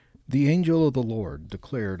The angel of the Lord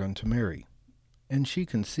declared unto Mary, and she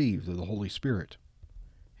conceived of the Holy Spirit.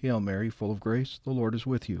 Hail Mary, full of grace, the Lord is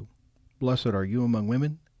with you. Blessed are you among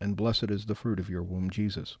women, and blessed is the fruit of your womb,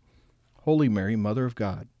 Jesus. Holy Mary, Mother of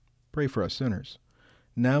God, pray for us sinners,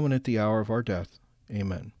 now and at the hour of our death.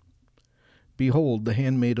 Amen. Behold, the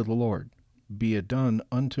handmaid of the Lord, be it done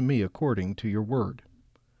unto me according to your word.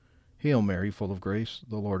 Hail Mary, full of grace,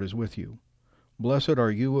 the Lord is with you. Blessed are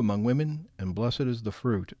you among women, and blessed is the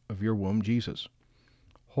fruit of your womb, Jesus.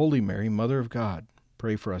 Holy Mary, Mother of God,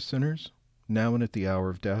 pray for us sinners, now and at the hour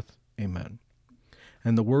of death. Amen.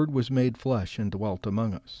 And the Word was made flesh and dwelt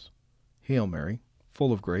among us. Hail Mary,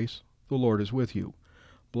 full of grace, the Lord is with you.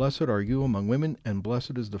 Blessed are you among women, and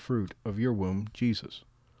blessed is the fruit of your womb, Jesus.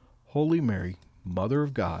 Holy Mary, Mother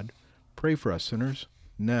of God, pray for us sinners,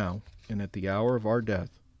 now and at the hour of our death.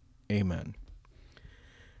 Amen.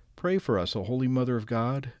 Pray for us, O Holy Mother of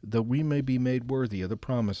God, that we may be made worthy of the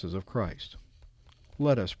promises of Christ.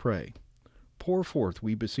 Let us pray. Pour forth,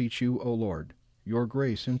 we beseech you, O Lord, your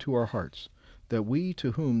grace into our hearts, that we,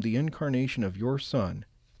 to whom the incarnation of your Son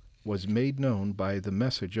was made known by the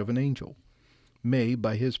message of an angel, may,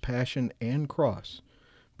 by his passion and cross,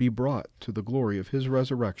 be brought to the glory of his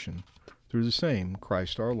resurrection, through the same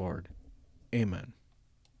Christ our Lord. Amen.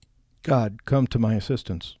 God, come to my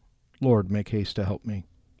assistance. Lord, make haste to help me.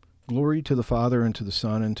 Glory to the Father, and to the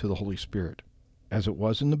Son, and to the Holy Spirit, as it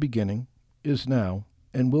was in the beginning, is now,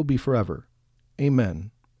 and will be forever.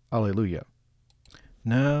 Amen. Alleluia.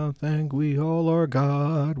 Now thank we all our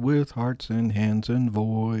God with hearts and hands and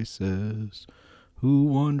voices, who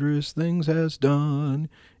wondrous things has done,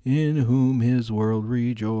 in whom his world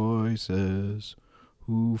rejoices,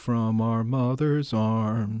 who from our mother's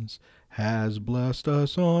arms has blessed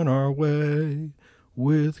us on our way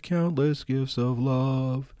with countless gifts of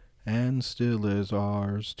love, and still is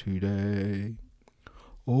ours today.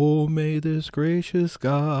 Oh, may this gracious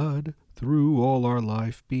God through all our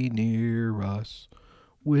life be near us,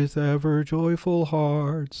 with ever joyful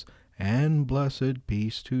hearts and blessed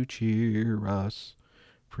peace to cheer us.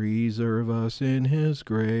 Preserve us in his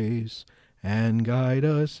grace, and guide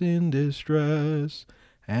us in distress,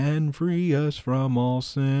 and free us from all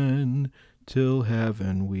sin, till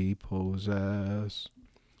heaven we possess.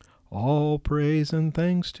 All praise and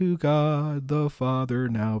thanks to God the Father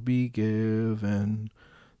now be given,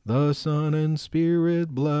 the Son and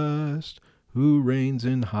Spirit blessed, who reigns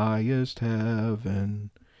in highest heaven,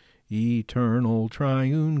 eternal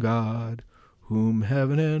triune God, whom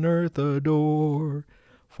heaven and earth adore,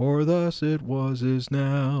 for thus it was, is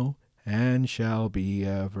now, and shall be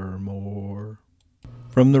evermore.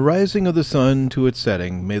 From the rising of the sun to its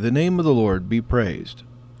setting, may the name of the Lord be praised.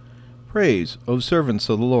 Praise, O servants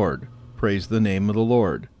of the Lord, praise the name of the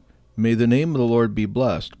Lord. May the name of the Lord be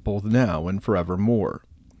blessed, both now and forevermore.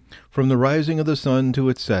 From the rising of the sun to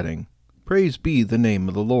its setting, praise be the name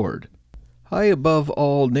of the Lord. High above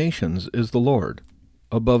all nations is the Lord,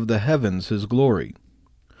 above the heavens his glory.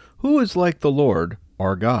 Who is like the Lord,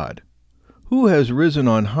 our God? Who has risen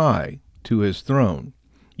on high to his throne,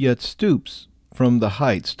 yet stoops from the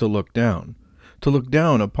heights to look down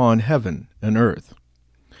upon heaven and earth?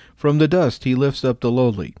 From the dust he lifts up the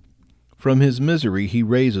lowly, from his misery he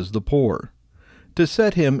raises the poor, to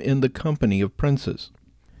set him in the company of princes,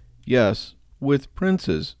 yes, with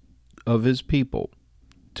princes of his people.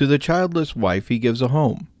 To the childless wife he gives a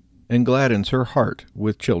home, and gladdens her heart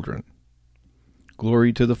with children.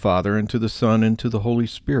 Glory to the Father, and to the Son, and to the Holy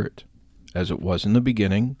Spirit, as it was in the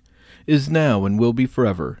beginning, is now, and will be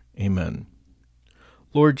forever. Amen.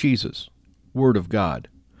 Lord Jesus, Word of God,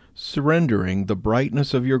 surrendering the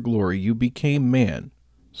brightness of your glory, you became man,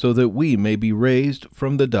 so that we may be raised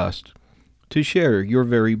from the dust to share your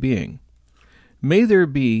very being. May there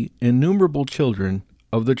be innumerable children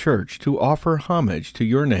of the Church to offer homage to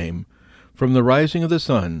your name from the rising of the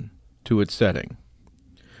sun to its setting.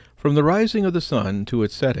 From the rising of the sun to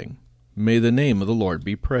its setting, may the name of the Lord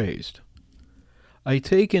be praised. I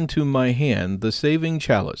take into my hand the saving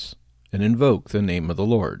chalice, and invoke the name of the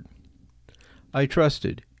Lord. I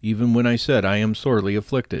trusted, even when I said I am sorely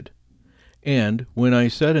afflicted, and when I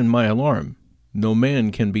said in my alarm, no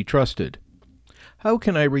man can be trusted. How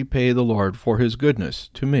can I repay the Lord for his goodness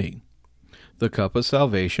to me? The cup of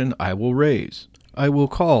salvation I will raise. I will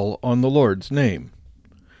call on the Lord's name.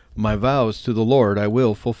 My vows to the Lord I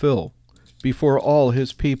will fulfill, before all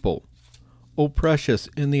his people. O precious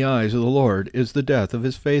in the eyes of the Lord is the death of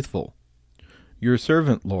his faithful. Your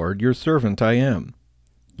servant, Lord, your servant I am.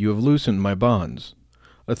 You have loosened my bonds.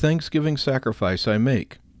 A thanksgiving sacrifice I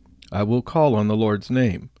make. I will call on the Lord's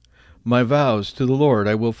name. My vows to the Lord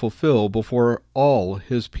I will fulfill before all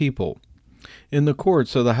his people. in the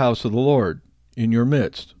courts of the house of the Lord, in your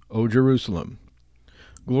midst, O Jerusalem.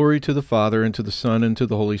 Glory to the Father, and to the Son, and to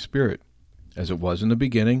the Holy Spirit, as it was in the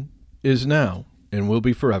beginning, is now, and will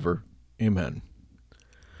be forever. Amen.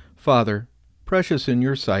 Father, precious in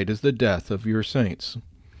your sight is the death of your saints,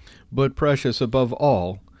 but precious above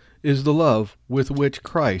all is the love with which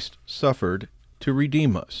Christ suffered to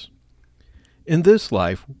redeem us. In this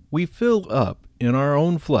life we fill up in our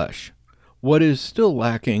own flesh what is still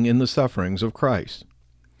lacking in the sufferings of Christ.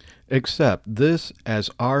 Accept this as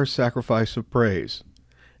our sacrifice of praise,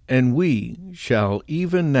 and we shall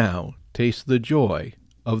even now taste the joy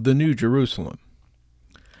of the New Jerusalem.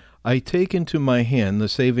 I take into my hand the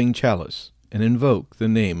saving chalice, and invoke the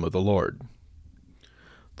name of the Lord.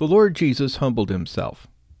 The Lord Jesus humbled himself,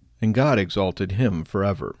 and God exalted him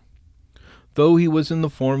forever. Though he was in the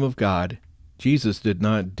form of God, Jesus did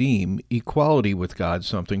not deem equality with God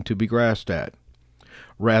something to be grasped at.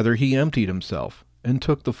 Rather, he emptied himself, and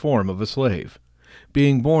took the form of a slave,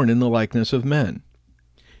 being born in the likeness of men.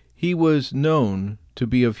 He was known to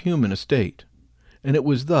be of human estate, and it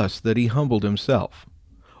was thus that he humbled himself,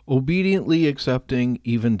 obediently accepting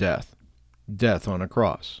even death on a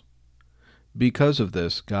cross. Because of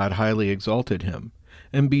this, God highly exalted him,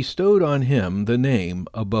 and bestowed on him the name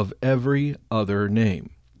above every other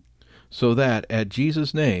name, so that at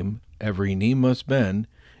Jesus' name every knee must bend,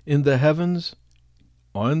 in the heavens,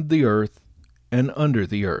 on the earth, and under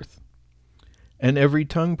the earth, and every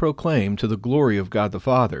tongue proclaim to the glory of God the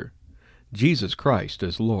Father, Jesus Christ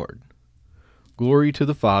is Lord. Glory to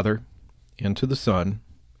the Father, and to the Son,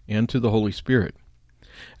 and to the Holy Spirit,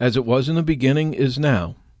 as it was in the beginning, is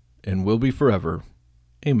now, and will be forever.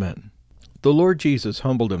 Amen. The Lord Jesus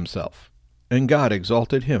humbled himself, and God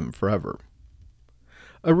exalted him forever.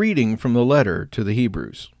 A reading from the letter to the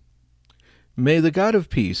Hebrews. May the God of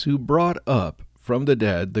peace, who brought up from the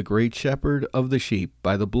dead the great shepherd of the sheep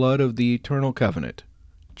by the blood of the eternal covenant,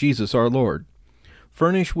 Jesus our Lord,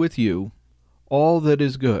 furnish with you all that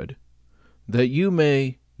is good, that you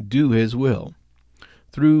may do his will.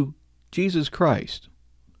 Through Jesus Christ,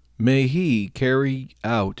 may he carry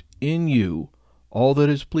out in you all that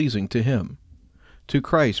is pleasing to him. To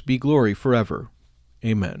Christ be glory forever.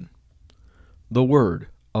 Amen. The word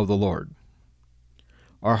of the Lord.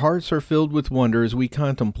 Our hearts are filled with wonder as we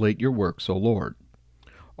contemplate your works, O Lord.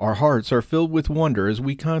 Our hearts are filled with wonder as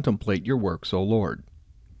we contemplate your works, O Lord.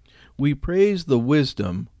 We praise the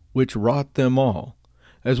wisdom which wrought them all,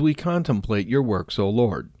 as we contemplate your works, O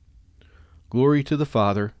Lord. Glory to the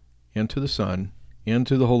Father, and to the Son, and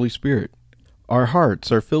to the Holy Spirit. Our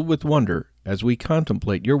hearts are filled with wonder as we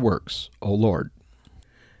contemplate your works, O Lord.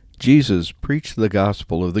 Jesus preached the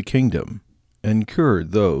gospel of the kingdom, and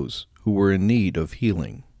cured those who were in need of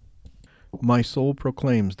healing. My soul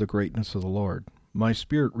proclaims the greatness of the Lord. My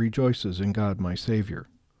spirit rejoices in God my Savior,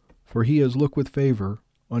 for he has looked with favor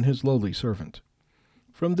on his lowly servant.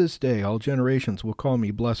 From this day all generations will call me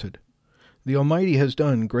blessed. The Almighty has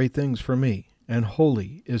done great things for me, and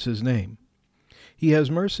holy is his name. He has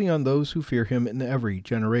mercy on those who fear him in every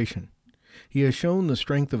generation. He has shown the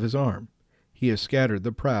strength of his arm. He has scattered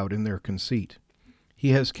the proud in their conceit. He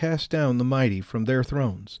has cast down the mighty from their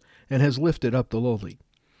thrones, and has lifted up the lowly.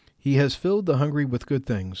 He has filled the hungry with good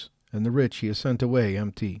things, and the rich he has sent away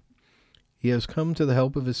empty. He has come to the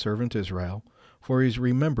help of his servant Israel, for he has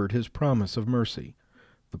remembered his promise of mercy,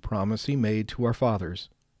 the promise he made to our fathers,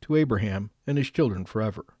 to Abraham and his children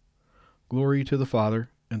forever. Glory to the Father,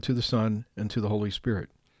 and to the Son, and to the Holy Spirit,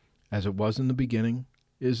 as it was in the beginning,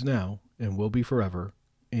 is now, and will be forever.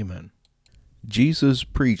 Amen. Jesus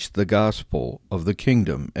preached the gospel of the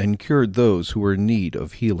kingdom and cured those who were in need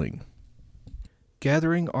of healing.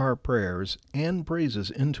 Gathering our prayers and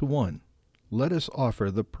praises into one, let us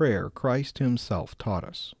offer the prayer Christ himself taught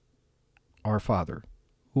us. Our Father,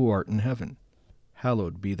 who art in heaven,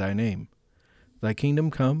 hallowed be thy name. Thy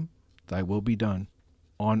kingdom come, thy will be done,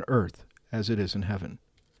 on earth as it is in heaven.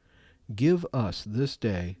 Give us this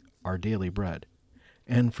day our daily bread,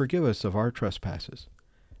 and forgive us of our trespasses,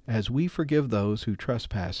 as we forgive those who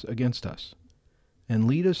trespass against us. And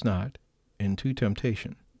lead us not into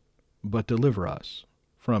temptation, but deliver us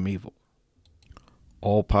from evil.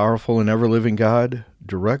 All-powerful and ever-living God,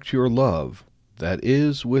 direct your love that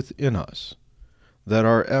is within us, that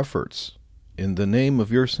our efforts in the name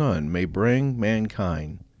of your Son may bring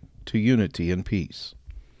mankind to unity and peace.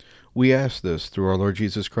 We ask this through our Lord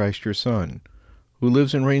Jesus Christ, your Son, who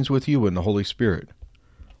lives and reigns with you in the Holy Spirit,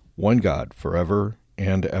 one God, forever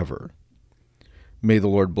and ever. May the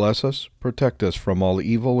Lord bless us, protect us from all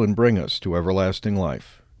evil, and bring us to everlasting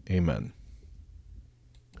life. Amen.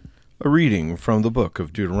 A reading from the book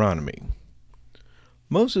of Deuteronomy.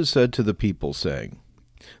 Moses said to the people, saying,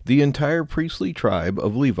 The entire priestly tribe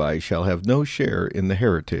of Levi shall have no share in the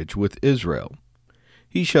heritage with Israel.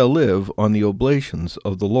 He shall live on the oblations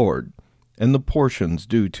of the Lord, and the portions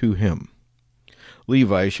due to him.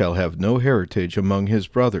 Levi shall have no heritage among his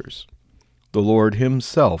brothers. The Lord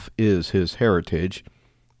himself is his heritage,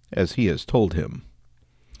 as he has told him.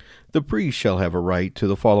 The priest shall have a right to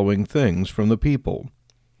the following things from the people: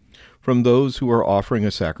 from those who are offering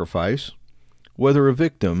a sacrifice, whether a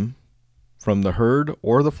victim, from the herd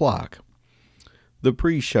or the flock. The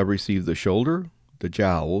priest shall receive the shoulder, the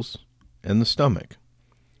jowls, and the stomach.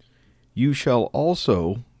 You shall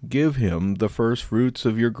also give him the first fruits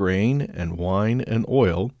of your grain and wine and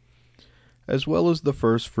oil, as well as the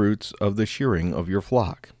first fruits of the shearing of your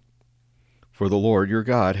flock. For the Lord your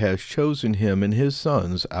God has chosen him and his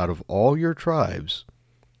sons out of all your tribes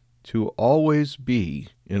to always be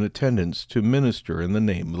in attendance to minister in the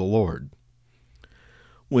name of the Lord.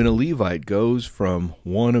 When a Levite goes from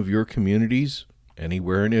one of your communities,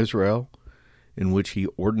 anywhere in Israel, in which he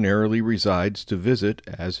ordinarily resides, to visit,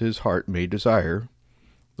 as his heart may desire,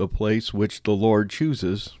 the place which the Lord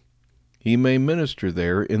chooses, he may minister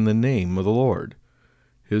there in the name of the Lord,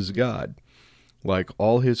 his God, like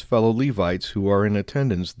all his fellow Levites who are in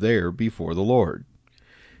attendance there before the Lord.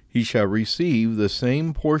 He shall receive the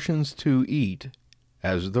same portions to eat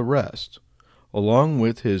as the rest, along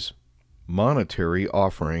with his monetary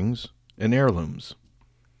offerings and heirlooms.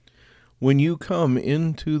 When you come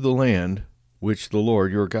into the land which the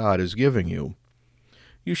Lord your God is giving you,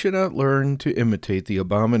 you should not learn to imitate the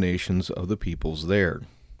abominations of the peoples there.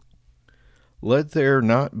 Let there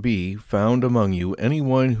not be found among you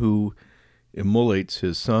anyone who immolates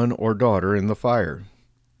his son or daughter in the fire,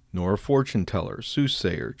 nor a fortune-teller,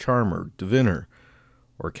 soothsayer, charmer, diviner,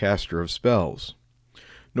 or caster of spells,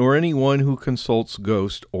 nor anyone who consults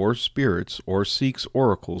ghosts or spirits or seeks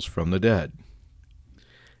oracles from the dead.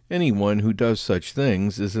 Anyone who does such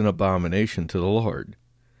things is an abomination to the Lord.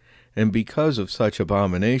 And because of such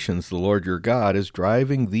abominations, the Lord your God is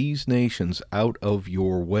driving these nations out of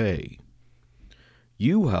your way.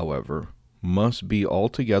 You, however, must be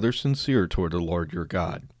altogether sincere toward the Lord your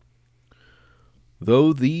God.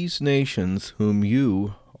 Though these nations whom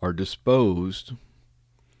you are disposed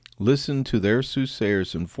listen to their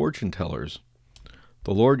soothsayers and fortune-tellers,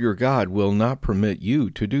 the Lord your God will not permit you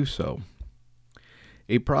to do so.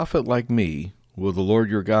 A prophet like me will the Lord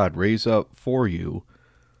your God raise up for you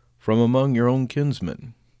from among your own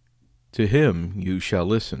kinsmen. To him you shall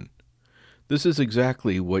listen. This is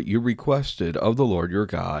exactly what you requested of the Lord your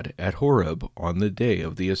God at Horeb on the day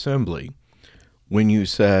of the assembly, when you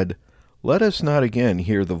said, Let us not again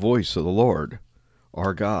hear the voice of the Lord,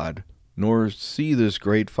 our God, nor see this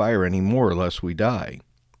great fire any more, lest we die.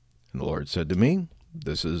 And the Lord said to me,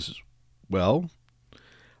 This is well.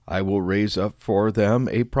 I will raise up for them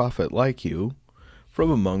a prophet like you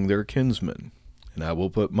from among their kinsmen, and I will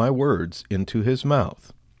put my words into his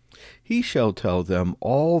mouth. He shall tell them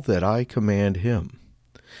all that I command him.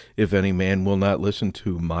 If any man will not listen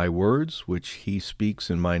to my words, which he speaks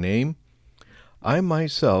in my name, I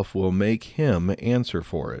myself will make him answer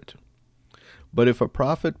for it. But if a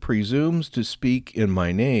prophet presumes to speak in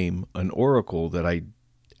my name an oracle that I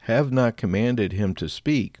have not commanded him to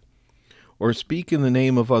speak, or speak in the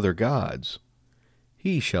name of other gods,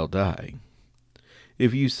 he shall die.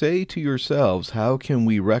 If you say to yourselves, How can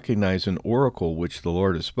we recognize an oracle which the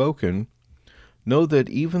Lord has spoken? Know that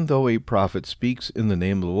even though a prophet speaks in the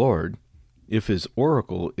name of the Lord, if his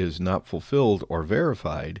oracle is not fulfilled or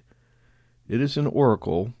verified, it is an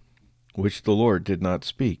oracle which the Lord did not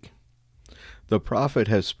speak. The prophet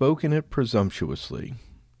has spoken it presumptuously,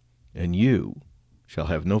 and you shall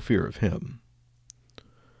have no fear of him.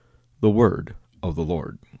 The word of the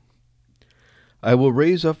Lord. I will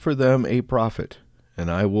raise up for them a prophet, and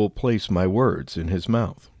I will place my words in his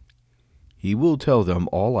mouth. He will tell them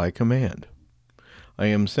all I command. I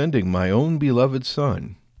am sending my own beloved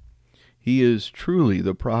Son. He is truly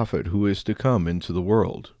the prophet who is to come into the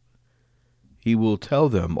world. He will tell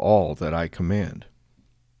them all that I command.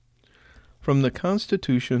 From the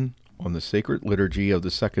Constitution on the Sacred Liturgy of the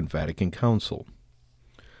Second Vatican Council.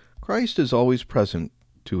 Christ is always present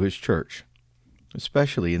to his church,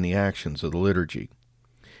 especially in the actions of the liturgy.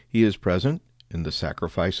 He is present in the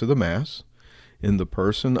sacrifice of the Mass, in the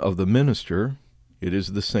person of the minister. It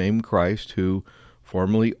is the same Christ who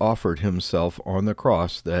formerly offered himself on the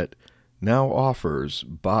cross that now offers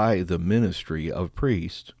by the ministry of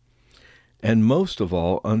priest, and most of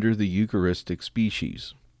all under the Eucharistic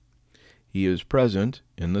species. He is present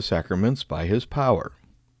in the sacraments by his power,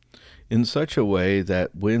 in such a way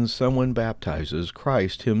that when someone baptizes,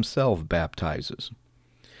 Christ himself baptizes.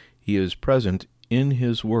 He is present in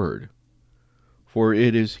his word, for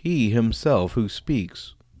it is he himself who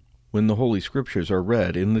speaks when the Holy Scriptures are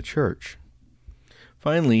read in the church.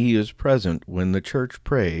 Finally, he is present when the church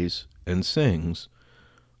prays and sings,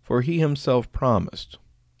 for he himself promised,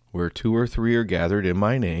 "Where 2 or 3 are gathered in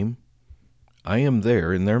my name, I am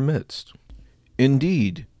there in their midst."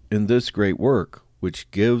 Indeed, in this great work, which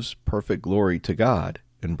gives perfect glory to God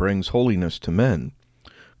and brings holiness to men,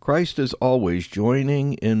 Christ is always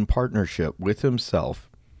joining in partnership with himself,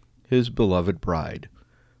 his beloved bride,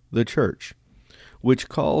 the church, which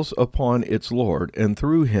calls upon its Lord and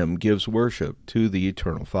through him gives worship to the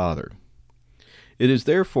Eternal Father. It is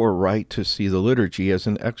therefore right to see the liturgy as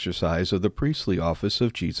an exercise of the priestly office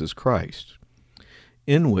of Jesus Christ,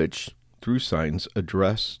 in which, through signs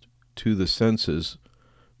addressed to the senses,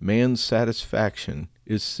 man's satisfaction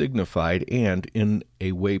is signified and, in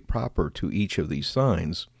a way proper to each of these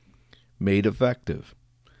signs, made effective,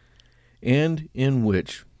 and in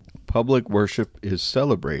which public worship is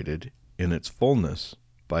celebrated in its fullness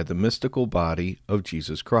by the mystical body of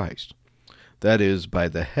Jesus Christ, that is, by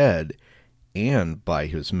the head and by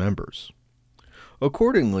his members.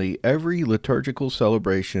 Accordingly, every liturgical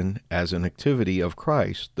celebration as an activity of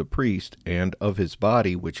Christ, the priest, and of his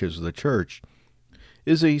body, which is the church,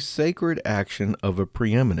 is a sacred action of a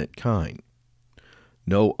preeminent kind.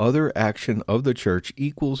 No other action of the church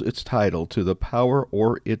equals its title to the power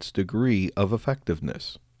or its degree of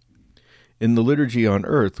effectiveness. In the liturgy on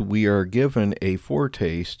earth, we are given a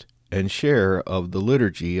foretaste and share of the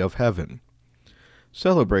liturgy of heaven,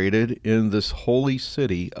 celebrated in this holy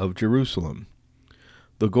city of Jerusalem,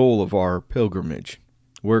 the goal of our pilgrimage,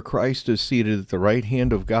 where Christ is seated at the right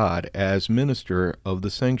hand of God as minister of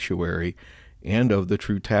the sanctuary and of the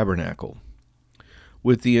true tabernacle.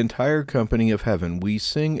 With the entire company of heaven, we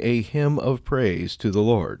sing a hymn of praise to the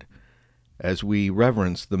Lord, as we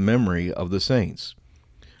reverence the memory of the saints.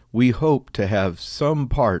 We hope to have some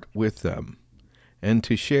part with them, and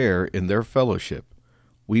to share in their fellowship.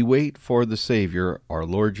 We wait for the Savior, our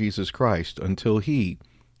Lord Jesus Christ, until he,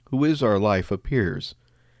 who is our life, appears,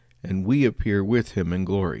 and we appear with him in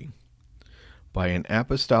glory. By an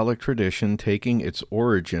apostolic tradition taking its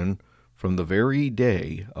origin from the very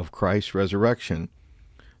day of Christ's resurrection,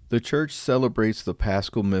 the Church celebrates the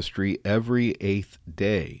Paschal mystery every 8th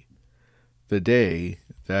day, the day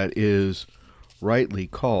that is rightly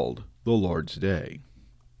called the Lord's Day.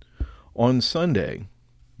 On Sunday,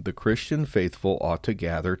 the Christian faithful ought to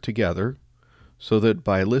gather together, so that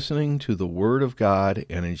by listening to the Word of God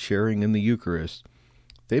and in sharing in the Eucharist,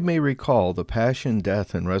 they may recall the passion,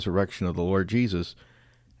 death, and resurrection of the Lord Jesus,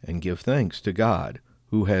 and give thanks to God,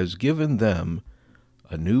 who has given them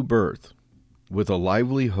a new birth with a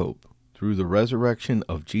lively hope through the resurrection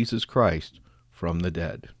of Jesus Christ from the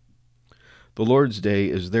dead. The Lord's Day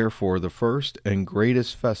is therefore the first and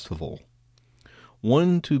greatest festival,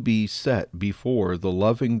 one to be set before the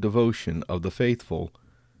loving devotion of the faithful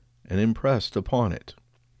and impressed upon it,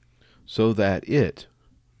 so that it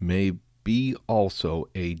may be also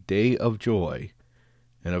a day of joy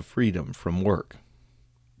and of freedom from work.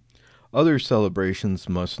 Other celebrations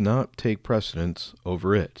must not take precedence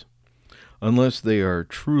over it, unless they are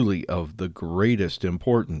truly of the greatest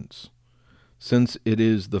importance, since it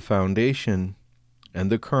is the foundation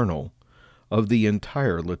and the kernel of the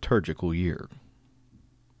entire liturgical year.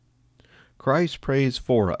 Christ prays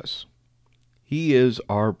for us. He is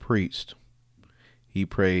our priest. He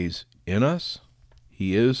prays in us.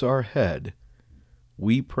 He is our head.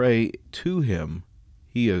 We pray to him.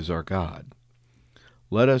 He is our God.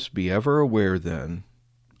 Let us be ever aware, then,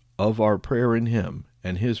 of our prayer in him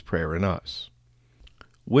and his prayer in us.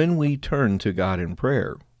 When we turn to God in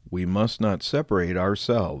prayer, we must not separate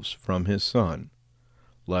ourselves from his Son.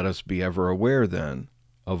 Let us be ever aware, then,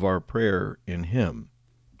 of our prayer in him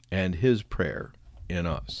and his prayer in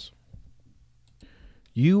us.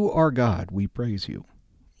 You are God, we praise you.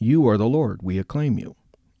 You are the Lord, we acclaim you.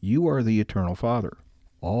 You are the eternal Father.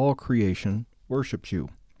 All creation worships you.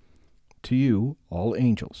 To you, all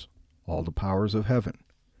angels, all the powers of heaven,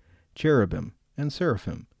 cherubim and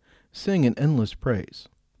seraphim, sing in endless praise.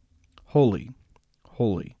 Holy,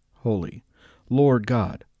 holy, holy, Lord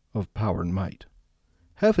God of power and might.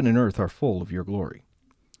 Heaven and earth are full of your glory.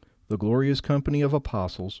 The glorious company of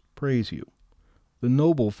apostles praise you. The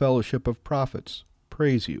noble fellowship of prophets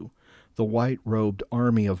praise you. The white-robed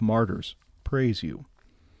army of martyrs praise you.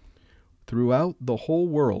 Throughout the whole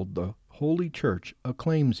world, the Holy Church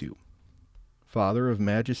acclaims you. Father of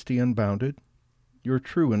majesty unbounded, your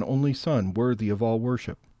true and only Son, worthy of all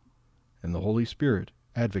worship, and the Holy Spirit,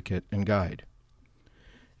 advocate and guide.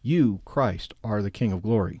 You, Christ, are the King of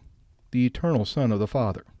glory, the eternal Son of the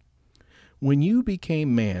Father. When you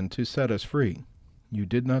became man to set us free, you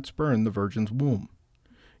did not spurn the virgin's womb.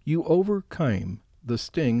 You overcame the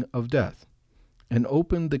sting of death and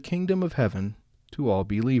opened the kingdom of heaven to all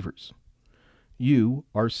believers. You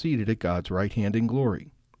are seated at God's right hand in glory.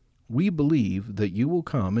 We believe that you will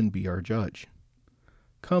come and be our judge.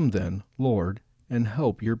 Come then, Lord, and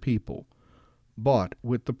help your people, bought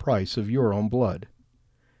with the price of your own blood,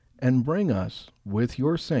 and bring us with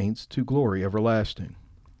your saints to glory everlasting.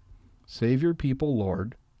 Save your people,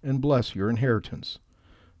 Lord, and bless your inheritance.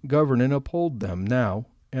 Govern and uphold them now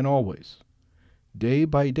and always. Day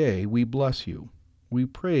by day we bless you. We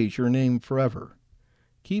praise your name forever.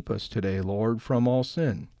 Keep us today, Lord, from all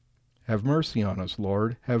sin. Have mercy on us,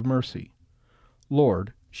 Lord, have mercy.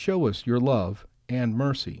 Lord, show us your love and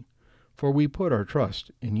mercy, for we put our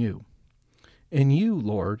trust in you. In you,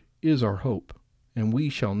 Lord, is our hope, and we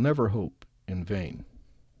shall never hope in vain.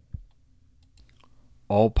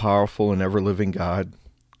 All-powerful and ever-living God,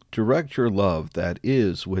 direct your love that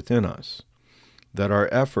is within us, that our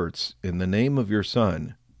efforts in the name of your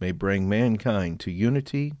Son may bring mankind to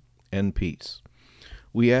unity and peace.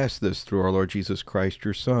 We ask this through our Lord Jesus Christ,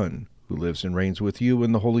 your Son, who lives and reigns with you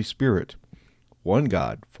in the Holy Spirit, one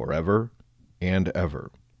God, forever and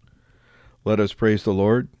ever. Let us praise the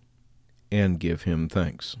Lord and give him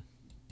thanks.